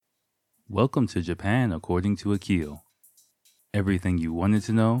Welcome to Japan according to Akil. Everything you wanted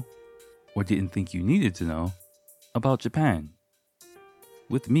to know or didn't think you needed to know about Japan.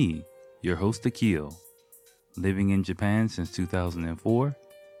 With me, your host Akil, living in Japan since 2004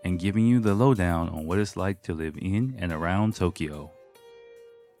 and giving you the lowdown on what it's like to live in and around Tokyo.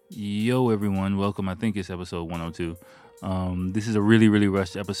 Yo everyone, welcome. I think it's episode 102. This is a really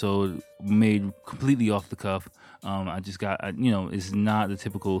rushed episode made completely off the cuff. It's not the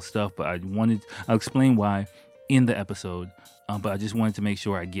typical stuff, but I'll explain why in the episode. But I just wanted to make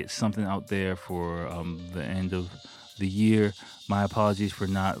sure I get something out there for the end of the year. My apologies for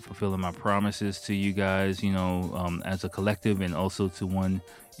not fulfilling my promises to you guys, as a collective, and also to one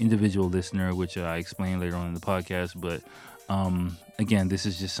individual listener, which I explain later on in the podcast. But again, this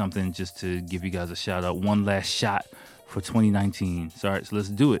is just something just to give you guys a shout out, one last shot for 2019. So let's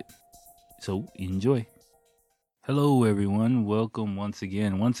do it. So enjoy. Hello everyone, welcome once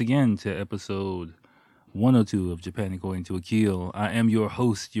again to episode 102 of Japan According to Akil. I am your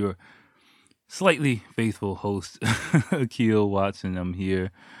host, your slightly faithful host, Akil Watson. I'm here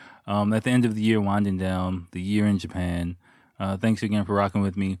at the end of the year, winding down the year in Japan. Thanks again for rocking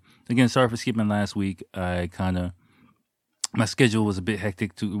with me. Again, sorry for skipping last week. My schedule was a bit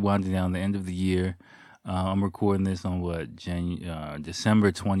hectic to winding down the end of the year. I'm recording this on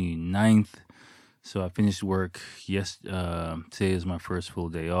December 29th. So I finished work. Today is my first full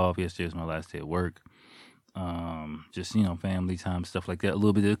day off. Yesterday was my last day of work. Family time, stuff like that. A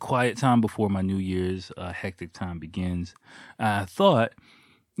little bit of quiet time before my New Year's hectic time begins. I thought,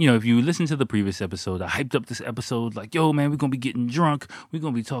 if you listen to the previous episode, I hyped up this episode like, yo, man, we're going to be getting drunk. We're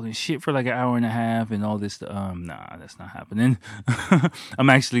going to be talking shit for like an hour and a half and all this. Nah, that's not happening. I'm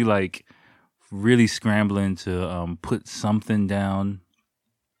actually like really scrambling to put something down,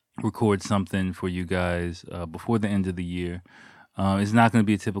 record something for you guys before the end of the year. It's not going to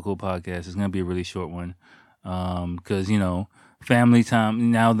be a typical podcast. It's going to be a really short one because, family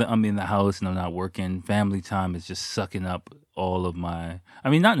time, now that I'm in the house and I'm not working, family time is just sucking up all of not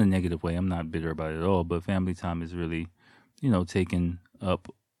in a negative way. I'm not bitter about it at all, but family time is really, taking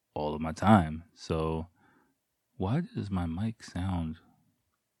up all of my time. So why does my mic sound...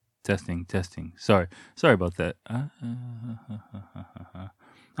 Testing. Sorry about that. I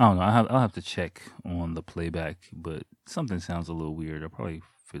don't know. I'll have to check on the playback, but something sounds a little weird. I'll probably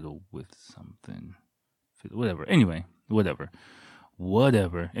fiddle with something. Whatever. Anyway, whatever.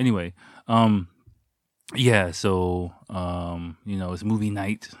 Anyway, So it's movie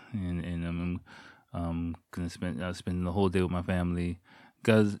night, and I'm gonna spend the whole day with my family.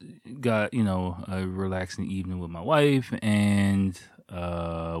 Got a relaxing evening with my wife, and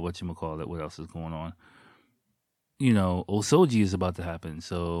whatchamacallit, what else is going on? Osoji is about to happen,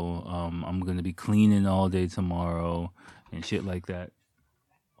 so I'm gonna be cleaning all day tomorrow and shit like that.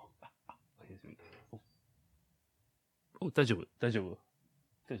 Daijoubu.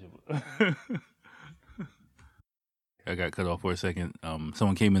 I got cut off for a second.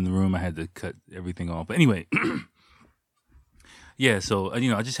 Someone came in the room. I had to cut everything off. But anyway, yeah. So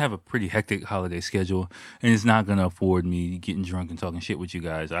I just have a pretty hectic holiday schedule, and it's not gonna afford me getting drunk and talking shit with you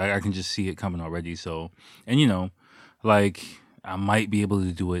guys. I can just see it coming already. So, and I might be able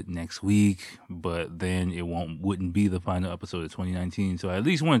to do it next week, but then it wouldn't be the final episode of 2019. So I at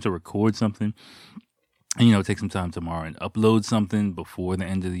least wanted to record something. And, take some time tomorrow and upload something before the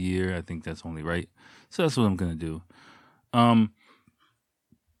end of the year. I think that's only right. So that's what I'm going to do.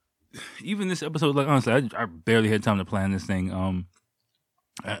 Even this episode, like, honestly, I barely had time to plan this thing.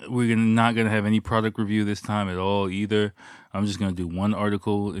 We're not going to have any product review this time at all either. I'm just going to do one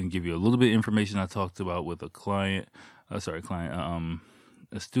article and give you a little bit of information I talked about with a a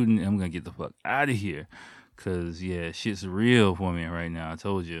student. I'm going to get the fuck out of here because, yeah, shit's real for me right now. I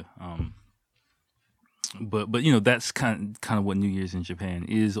told you. But that's kind of what New Year's in Japan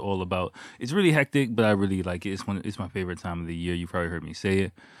is all about. It's really hectic, but I really like it. It's my favorite time of the year. You probably heard me say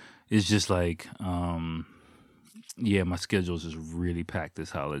it. It's just like, my schedule is just really packed this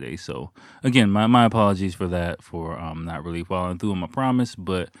holiday. So again, my apologies for that, for not really following through on my promise.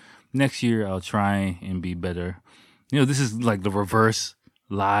 But next year I'll try and be better. This is like the reverse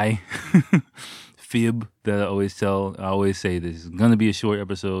lie, fib that I always tell. I always say this is gonna be a short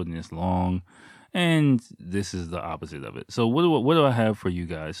episode and it's long. And this is the opposite of it. So what do I have for you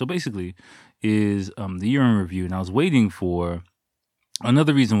guys? So basically is the year in review. And I was waiting for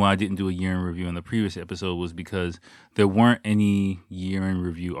another reason why I didn't do a year in review in the previous episode was because there weren't any year in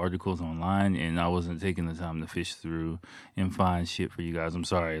review articles online, and I wasn't taking the time to fish through and find shit for you guys. I'm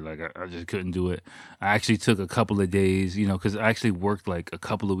sorry. Like I just couldn't do it. I actually took a couple of days, because I actually worked like a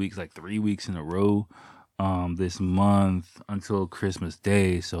couple of weeks, like 3 weeks in a row. this month until Christmas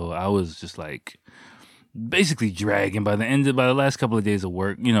Day. So I was just like basically dragging by the last couple of days of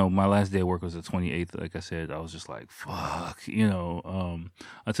work. My last day of work was the 28th. Like I said, I was just like, fuck,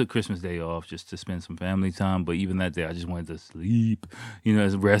 I took Christmas Day off just to spend some family time. But even that day, I just wanted to sleep,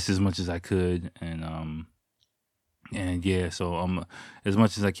 rest as much as I could. And yeah, so as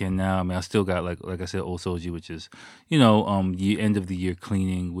much as I can now. I mean, I still got like I said, Old Soji, which is end of the year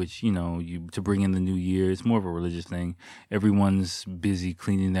cleaning, which you to bring in the new year. It's more of a religious thing. Everyone's busy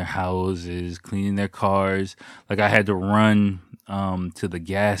cleaning their houses, cleaning their cars. Like I had to run to the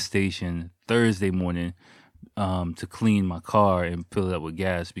gas station Thursday morning to clean my car and fill it up with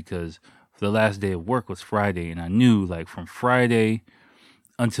gas because the last day of work was Friday, and I knew like from Friday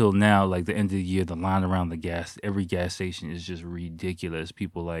until now, like the end of the year, the line around every gas station is just ridiculous.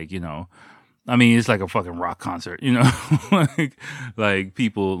 People I mean, it's like a fucking rock concert, like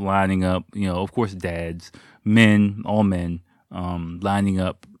people lining up, of course, dads, men, all men, lining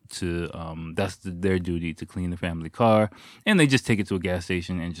up to, that's their duty to clean the family car. And they just take it to a gas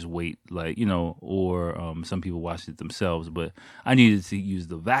station and just wait, or some people wash it themselves. But I needed to use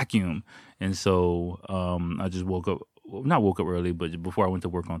the vacuum. And so I just not woke up early, but before I went to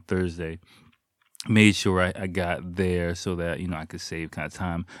work on Thursday, made sure I got there so that, I could save kind of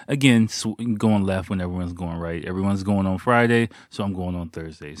time. Again, going left when everyone's going right. Everyone's going on Friday, so I'm going on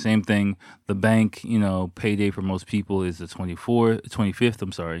Thursday. Same thing. The bank, payday for most people is the 25th,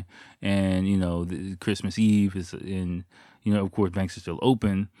 I'm sorry. And, the Christmas Eve is of course, banks are still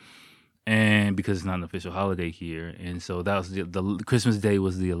open. And because it's not an official holiday here. And so that was the Christmas Day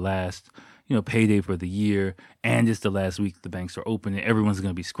was the last payday for the year, and it's the last week the banks are open and everyone's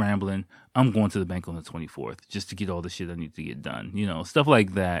going to be scrambling. I'm going to the bank on the 24th just to get all the shit I need to get done. Stuff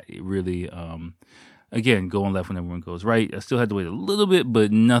like that. It really, again, going left when everyone goes right. I still had to wait a little bit,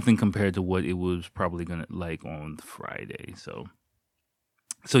 but nothing compared to what it was probably going to like on Friday. So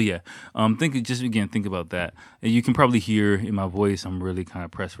yeah, think about that. And you can probably hear in my voice, I'm really kind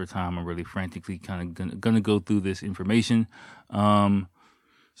of pressed for time. I'm really frantically kind of gonna go through this information.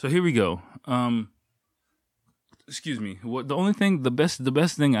 So here we go. Excuse me. The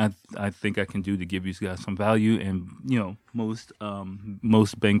best thing I think I can do to give you guys some value and most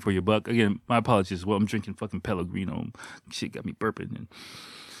bang for your buck. Again, my apologies. Well, I'm drinking fucking Pellegrino. Shit got me burping. And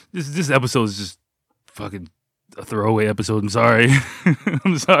this episode is just fucking a throwaway episode. I'm sorry.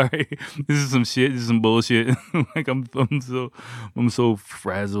 I'm sorry. This is some shit. This is some bullshit. Like I'm so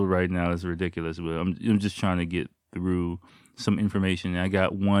frazzled right now. It's ridiculous. But I'm just trying to get through some information. And I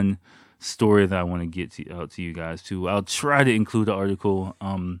got one story that I want to get out to you guys too. I'll try to include an article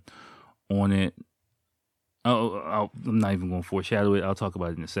on it. I'm not even going to foreshadow it. I'll talk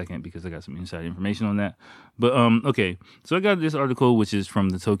about it in a second because I got some inside information on that. But okay, so I got this article which is from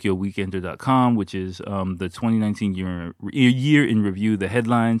the TokyoWeekender.com, which is the 2019 year in review.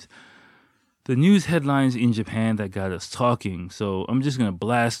 The news headlines in Japan that got us talking. So I'm just gonna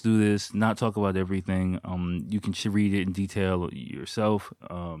blast through this, not talk about everything. You can read it in detail yourself.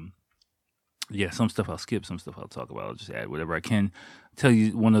 Some stuff I'll skip, some stuff I'll talk about. I'll just add whatever I can. Tell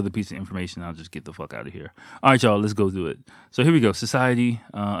you one other piece of information, I'll just get the fuck out of here. All right, y'all, let's go through it. So here we go. Society,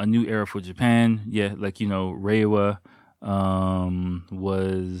 a new era for Japan. Yeah, Reiwa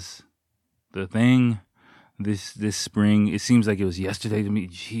was the thing this spring. It seems like it was yesterday to me.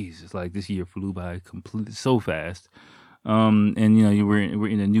 Jeez, it's like this year flew by completely so fast. And we're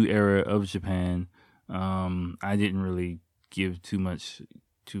in a new era of Japan. I didn't really give too much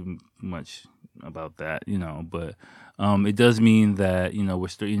about that, but it does mean that we're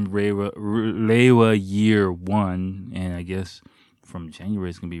still in Reiwa year 1, and I guess from January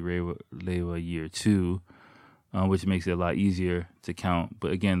it's gonna be Reiwa year 2, which makes it a lot easier to count.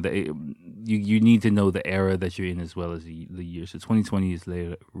 But again, you need to know the era that you're in as well as the year. So 2020 is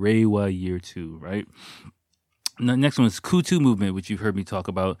Reiwa year 2, right? The next one is Kutu movement, which you've heard me talk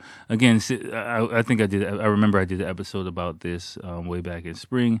about. Again, I think I remember I did an episode about this way back in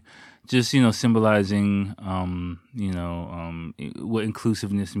spring. Just, symbolizing, what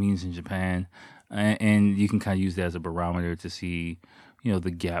inclusiveness means in Japan. And you can kind of use that as a barometer to see,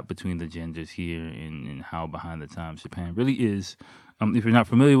 the gap between the genders here and how behind the times Japan really is. If you're not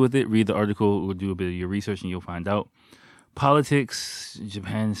familiar with it, read the article or do a bit of your research and you'll find out. Politics,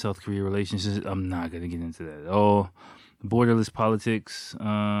 Japan and South Korea relations, I'm not going to get into that at all. Borderless politics,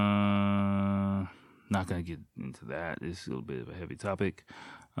 not going to get into that. It's a little bit of a heavy topic.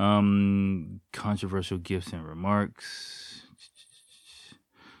 Controversial gifts and remarks.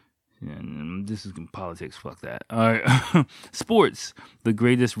 And This is politics. Fuck that. All right. Sports. The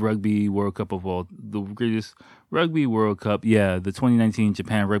greatest rugby World Cup of all. The greatest rugby World Cup. Yeah, the 2019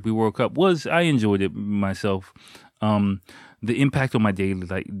 Japan Rugby World Cup I enjoyed it myself. The impact on my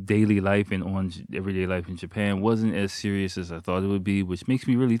daily life and on everyday life in Japan wasn't as serious as I thought it would be, which makes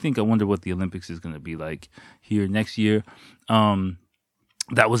me really think. I wonder what the Olympics is going to be like here next year.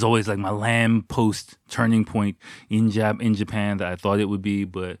 That was always like my lamppost turning point in Japan that I thought it would be.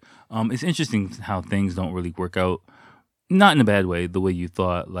 But it's interesting how things don't really work out, not in a bad way, the way you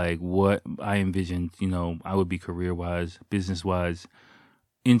thought. Like what I envisioned, I would be career-wise, business-wise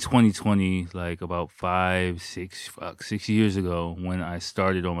in 2020, like about 6 years ago when I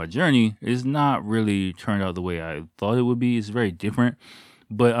started on my journey, is not really turned out the way I thought it would be. It's very different.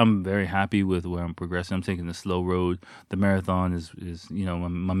 But I'm very happy with where I'm progressing. I'm taking the slow road. The marathon is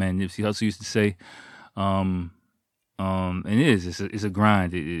my man Nipsey Hussle used to say, and it's a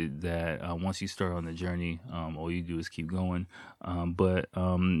grind that once you start on the journey, all you do is keep going. I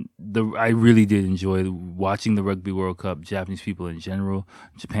really did enjoy watching the Rugby World Cup. Japanese people in general,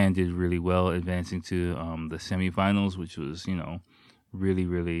 Japan did really well, advancing to the semifinals, which was really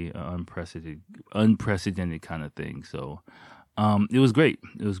really unprecedented kind of thing. So. It was great.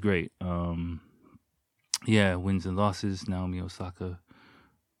 Wins and losses. Naomi Osaka,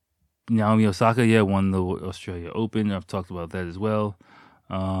 won the Australia Open. I've talked about that as well.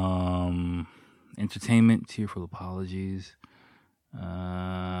 Entertainment, tearful apologies.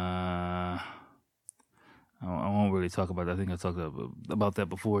 I won't really talk about that. I think I talked about that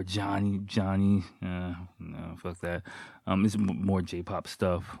before. Johnny. No, fuck that. It's more J-pop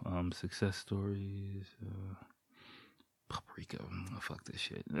stuff. Success stories. Paprika. Fuck this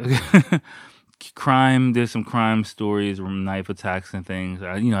shit. Crime. There's some crime stories, knife attacks and things.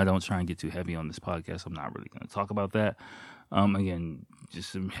 I don't try and get too heavy on this podcast. I'm not really going to talk about that. Again,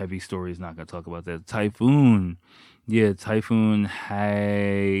 just some heavy stories. Not going to talk about that. Typhoon. Yeah, Typhoon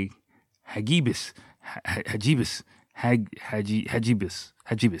Hagibis. Hagibis.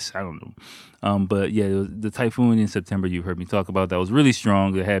 I don't know. But yeah, the typhoon in September you heard me talk about that was really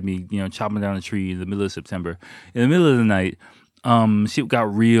strong. It had me, chopping down a tree in the middle of September. In the middle of the night, shit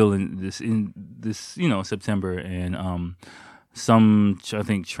got real in this September, and I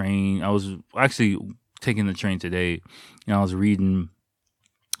think train. I was actually taking the train today, and I was reading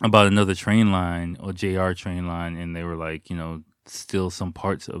about another train line or JR train line, and they were like, still some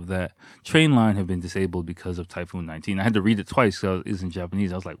parts of that train line have been disabled because of Typhoon 19. I had to read it twice because it's in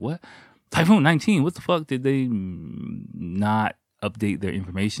Japanese. I was like, what? Typhoon 19? What the fuck? Did they not update their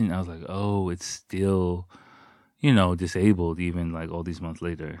information? I was like, oh, it's still, disabled even like all these months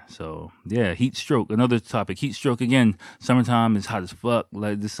later. So yeah, heat stroke, another topic. Heat stroke again. Summertime is hot as fuck.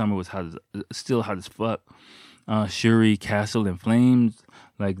 Like this summer was still hot as fuck. Shuri Castle in flames,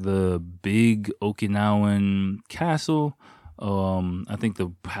 like the big Okinawan castle. I think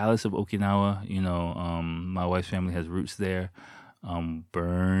the Palace of Okinawa, my wife's family has roots there,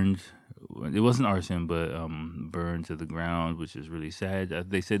 burned. It wasn't arson, but burned to the ground, which is really sad.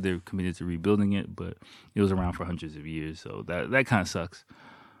 They said they're committed to rebuilding it, but it was around for hundreds of years, so that kind of sucks.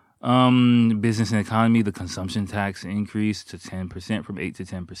 Business and economy, the consumption tax increased to 10% from 8 to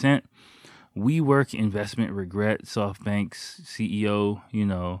 10%. WeWork investment regret, SoftBank's CEO,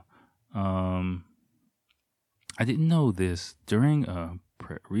 I didn't know this. During a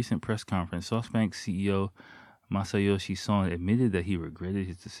recent press conference, SoftBank CEO Masayoshi Son admitted that he regretted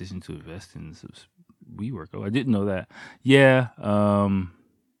his decision to invest in WeWork. Oh, I didn't know that. Yeah,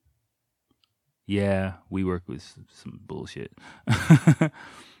 WeWork was some bullshit.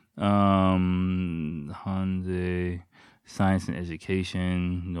 Hyundai, science and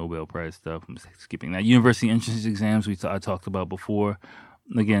education, Nobel Prize stuff. I'm skipping that. University entrance exams I talked about before.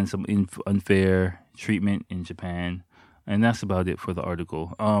 Again, some unfair treatment in Japan. And that's about it for the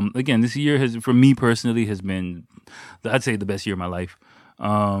article. Again, this year for me personally, has been, I'd say, the best year of my life.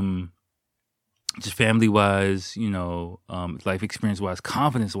 Just family-wise, life experience-wise,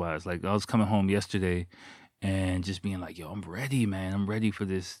 confidence-wise. Like, I was coming home yesterday and just being like, yo, I'm ready, man. I'm ready for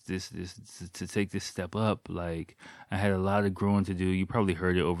this to take this step up. Like, I had a lot of growing to do. You probably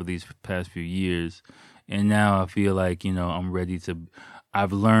heard it over these past few years. And now I feel like, I'm ready to...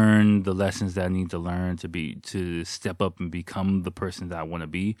 I've learned the lessons that I need to learn to step up and become the person that I want to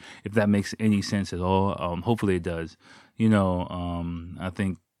be. If that makes any sense at all, hopefully it does. I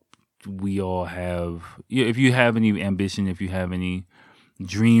think we all have. If you have any ambition, if you have any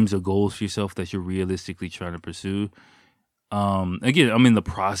dreams or goals for yourself that you're realistically trying to pursue, again, I'm in the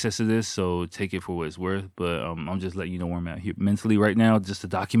process of this, so take it for what it's worth. But I'm just letting you know where I'm at here mentally right now, just to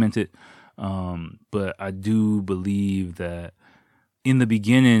document it. But I do believe that in the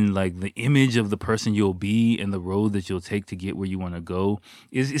beginning, like the image of the person you'll be and the road that you'll take to get where you want to go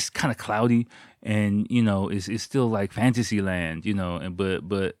is kind of cloudy, and it's still like fantasy land, and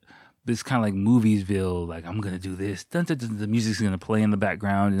but it's kind of like moviesville. Like, I'm gonna do this, dun, dun, dun, the music's gonna play in the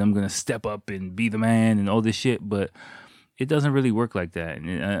background, and I'm gonna step up and be the man and all this shit. But it doesn't really work like that.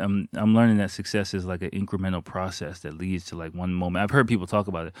 And I'm learning that success is like an incremental process that leads to like one moment. I've heard people talk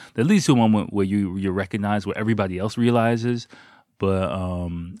about it. That leads to a moment where you recognize what everybody else realizes. But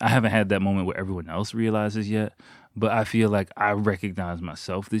I haven't had that moment where everyone else realizes yet. But I feel like I recognize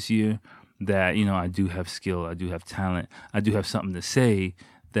myself this year that, I do have skill, I do have talent, I do have something to say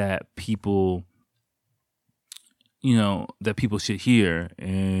that people, that people should hear.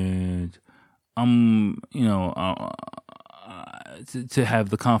 And I'm, to have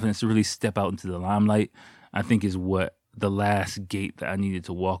the confidence to really step out into the limelight, I think is what the last gate that I needed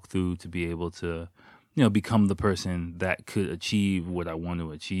to walk through to be able to, become the person that could achieve what I want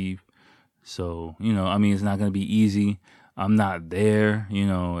to achieve. So, it's not going to be easy. I'm not there,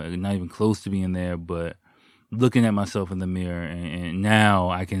 not even close to being there, but looking at myself in the mirror, and now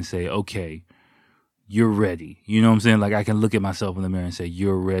I can say, okay, you're ready. You know what I'm saying? Like, I can look at myself in the mirror and say,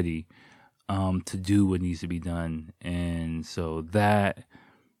 you're ready to do what needs to be done. And so that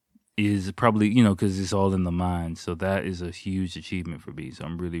is probably, because it's all in the mind. So that is a huge achievement for me. So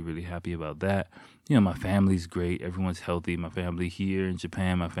I'm really, really happy about that. My family's great. Everyone's healthy. My family here in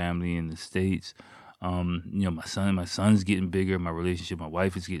Japan, my family in the States. My son's getting bigger. My relationship, my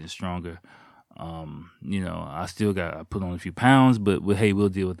wife is getting stronger. I still I put on a few pounds, but hey, we'll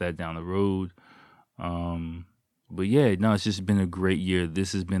deal with that down the road. But yeah, no, it's just been a great year.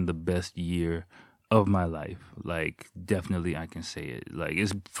 This has been the best year of my life. Like, definitely I can say it. Like,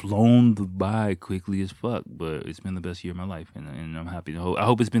 it's flown by quickly as fuck, but it's been the best year of my life, and I'm happy. I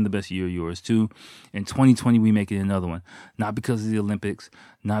hope it's been the best year of yours too. In 2020, we make it another one. Not because of the Olympics,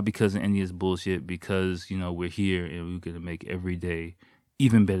 not because of any of this bullshit, because, we're here and we're going to make every day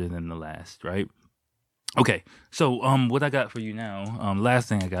even better than the last, right? Okay, so what I got for you now, last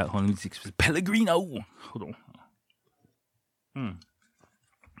thing I got, hold on, let me see, Pellegrino. Hold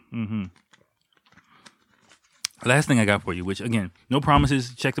on. Last thing I got for you, which, again, no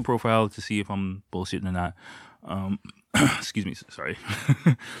promises. Check the profile to see if I'm bullshitting or not. Excuse me, sorry.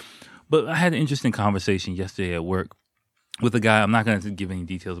 But I had an interesting conversation yesterday at work with a guy. I'm not going to give any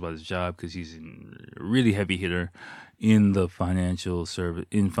details about his job because he's a really heavy hitter in the financial service,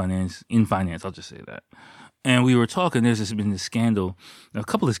 in finance. I'll just say that. And we were talking. There's been this scandal, a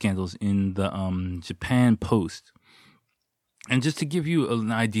couple of scandals in the Japan Post. And just to give you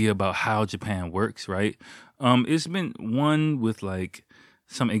an idea about how Japan works, right? It's been one with like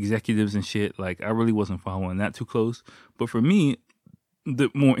some executives and shit. Like, I really wasn't following that too close. But for me,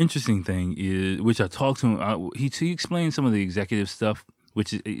 the more interesting thing is, which I talked to him, he explained some of the executive stuff,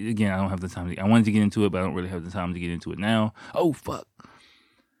 which is, again, I don't have the time I wanted to get into it, but I don't really have the time to get into it now. Oh, fuck.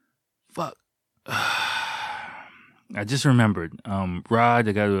 I just remembered. Rod,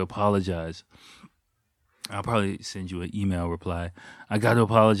 I got to apologize. I'll probably send you an email reply. I got to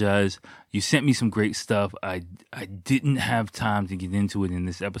apologize. You sent me some great stuff. I didn't have time to get into it in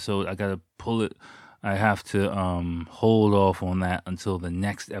this episode. I got to pull it. I have to hold off on that until the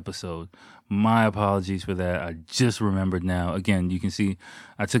next episode. My apologies for that. I just remembered now. Again, you can see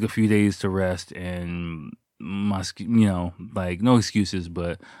I took a few days to rest, and like, no excuses,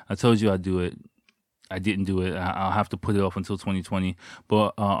 but I told you I'd do it. I didn't do it. I'll have to put it off until 2020.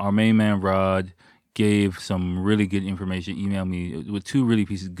 But our main man, Rod, gave some really good information, emailed me with two really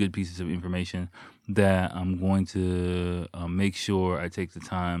good pieces of information that I'm going to make sure I take the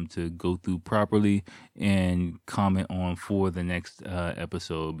time to go through properly and comment on for the next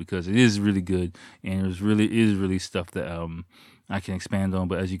episode, because it is really good, and it is really stuff that I can expand on.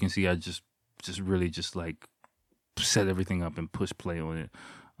 But as you can see, I just really just like set everything up and push play on it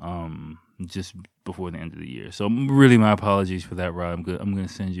just before the end of the year. So really, my apologies for that, Rod. I'm gonna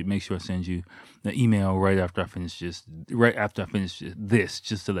make sure I send you the email right after I finish this,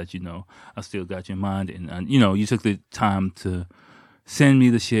 just to let you know I still got you in mind, and you took the time to send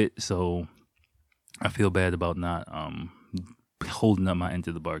me the shit. So I feel bad about not holding up my end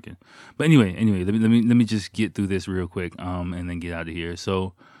of the bargain. But anyway, let me just get through this real quick and then get out of here.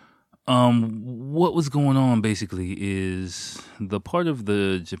 So what was going on basically is the part of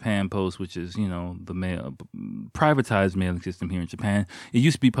the Japan Post, which is, the privatized mailing system here in Japan. It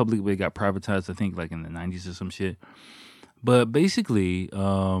used to be public, but it got privatized, I think, like in the 90s or some shit. But basically,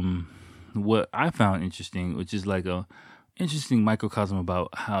 what I found interesting, which is like a interesting microcosm about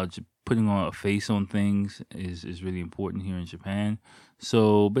how putting on a face on things is really important here in Japan.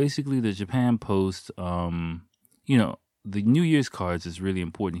 So basically, the Japan Post, the New Year's cards is really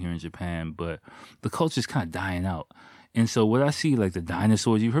important here in Japan, but the culture's kind of dying out. And so what I see, like the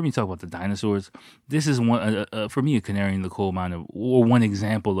dinosaurs, you've heard me talk about the dinosaurs. This is one, for me, a canary in the coal mine, or one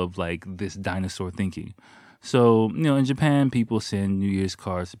example of like this dinosaur thinking. So, in Japan, people send New Year's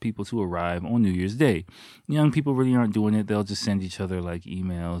cards to people to arrive on New Year's Day. Young people really aren't doing it. They'll just send each other like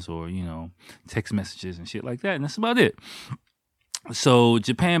emails or, text messages and shit like that. And that's about it. So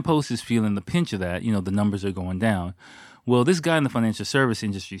Japan Post is feeling the pinch of that. The numbers are going down. Well, this guy in the financial service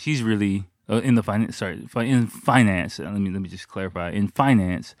industry, he's really in finance. Let me just clarify. In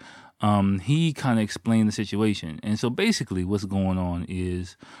finance, he kind of explained the situation. And so basically, what's going on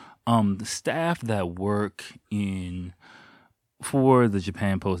is the staff that work for the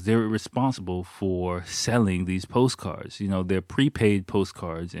Japan Post, they're responsible for selling these postcards. They're prepaid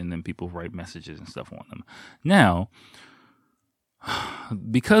postcards, and then people write messages and stuff on them. Now,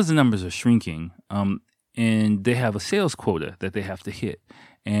 because the numbers are shrinking, and they have a sales quota that they have to hit,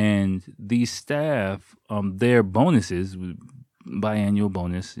 and these staff, their bonuses, biannual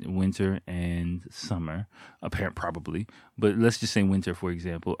bonus, winter and summer, probably, but let's just say winter, for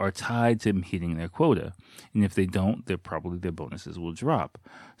example, are tied to hitting their quota, and if they don't, their bonuses will drop.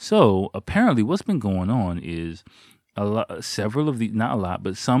 So apparently, what's been going on is some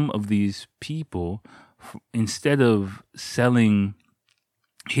of these people, instead of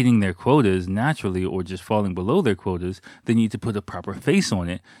hitting their quotas naturally or just falling below their quotas, they need to put a proper face on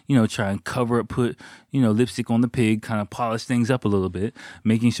it, try and cover it, put, lipstick on the pig, kind of polish things up a little bit,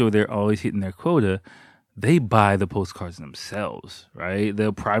 making sure they're always hitting their quota. They buy the postcards themselves, right?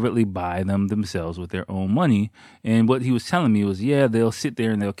 They'll privately buy them themselves with their own money. And what he was telling me was, they'll sit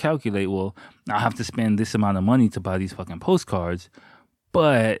there and they'll calculate, well, I'll have to spend this amount of money to buy these fucking postcards.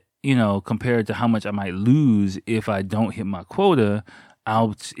 But, compared to how much I might lose if I don't hit my quota,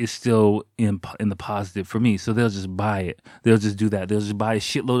 it's still in the positive for me. So they'll just buy it. They'll just do that. They'll just buy a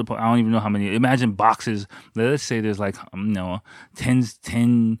shitload of, I don't even know how many. Imagine boxes. Let's say there's like,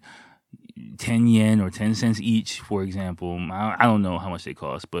 10 yen or 10 cents each, for example. I don't know how much they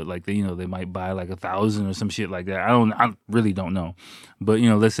cost, but like they might buy like 1,000 or some shit like that. I really don't know. But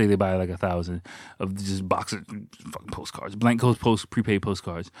let's say they buy like 1,000 of just boxes, fucking postcards, blank prepaid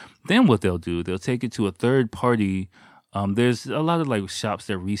postcards. Then what they'll do, they'll take it to a third party. There's a lot of like shops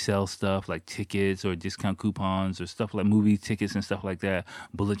that resell stuff like tickets or discount coupons or stuff like movie tickets and stuff like that,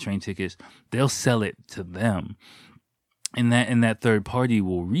 bullet train tickets. They'll sell it to them, and that third party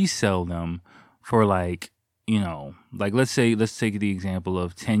will resell them for like let's take the example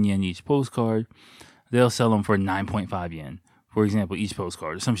of 10 yen each postcard. They'll sell them for 9.5 yen, for example, each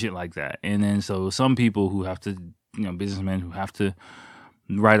postcard or some shit like that. And then so some people who have to, businessmen who have to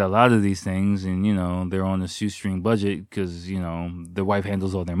write a lot of these things, and they're on a shoestring budget because their wife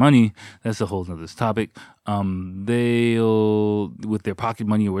handles all their money. That's a whole nother topic. They'll, with their pocket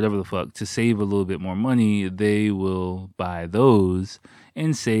money or whatever the fuck, to save a little bit more money, they will buy those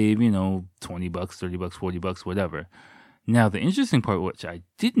and save $20, $30, $40, whatever. Now the interesting part, which I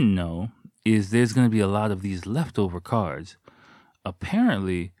didn't know, is there's going to be a lot of these leftover cards.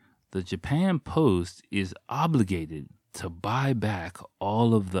 Apparently, the Japan Post is obligated to buy back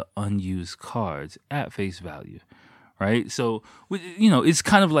all of the unused cards at face value, right? So, it's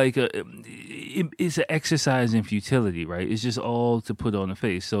kind of like it's an exercise in futility, right? It's just all to put on the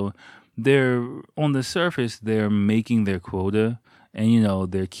face. So they're, on the surface, they're making their quota, and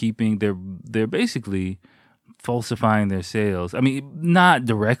they're basically falsifying their sales. I mean, not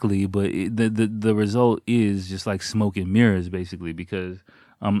directly, but the result is just like smoke and mirrors, basically, because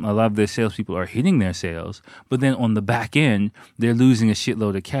a lot of their salespeople are hitting their sales, but then on the back end, they're losing a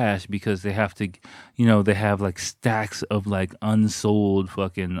shitload of cash because they have to, they have like stacks of like unsold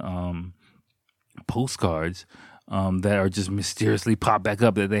fucking postcards that are just mysteriously pop back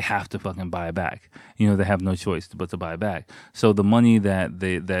up that they have to fucking buy back. They have no choice but to buy back. So the money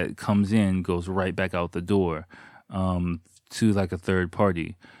that comes in goes right back out the door to like a third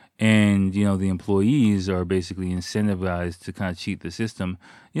party. And, the employees are basically incentivized to kind of cheat the system.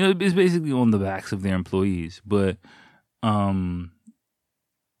 It's basically on the backs of their employees. But on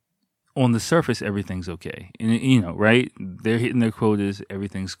the surface, everything's okay. And, right? They're hitting their quotas.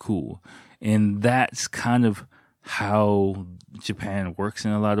 Everything's cool. And that's kind of how Japan works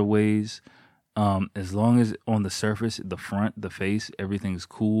in a lot of ways. As long as on the surface, the front, the face, everything's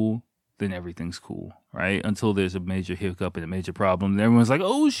cool, then everything's cool, right? Until there's a major hiccup and a major problem, and everyone's like,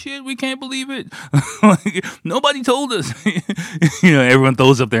 "Oh shit, we can't believe it! Like, nobody told us." Everyone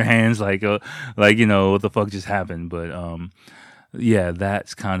throws up their hands like what the fuck just happened? But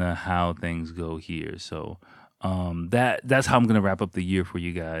that's kind of how things go here. So That's how I'm gonna wrap up the year for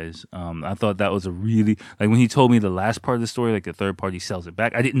you guys. I thought that was a really, like, when he told me the last part of the story, like the third party sells it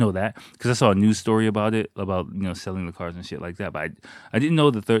back. I didn't know that because I saw a news story about it, about selling the cars and shit like that. But I didn't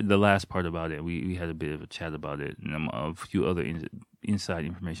know the last part about it. We had a bit of a chat about it and a few other inside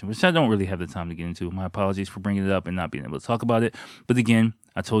information, which I don't really have the time to get into. My apologies for bringing it up and not being able to talk about it. But again,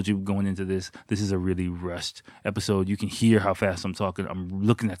 I told you going into this is a really rushed episode. You can hear how fast I'm talking. I'm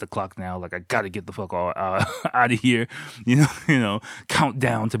looking at the clock now, like I gotta get the fuck out of here.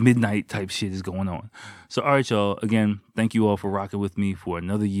 Countdown to midnight type shit is going on. So all right, y'all. Again, thank you all for rocking with me for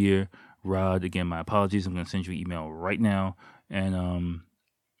another year. Rod, again, my apologies. I'm gonna send you an email right now, and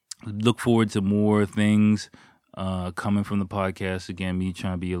look forward to more things coming from the podcast. Again, me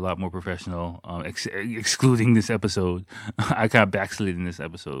trying to be a lot more professional, excluding this episode. I kind of backslid in this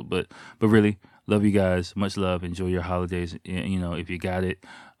episode, but really love you guys. Much love. Enjoy your holidays. If you got it,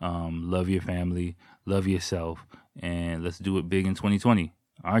 love your family, love yourself, and let's do it big in 2020.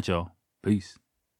 All right, y'all. Peace.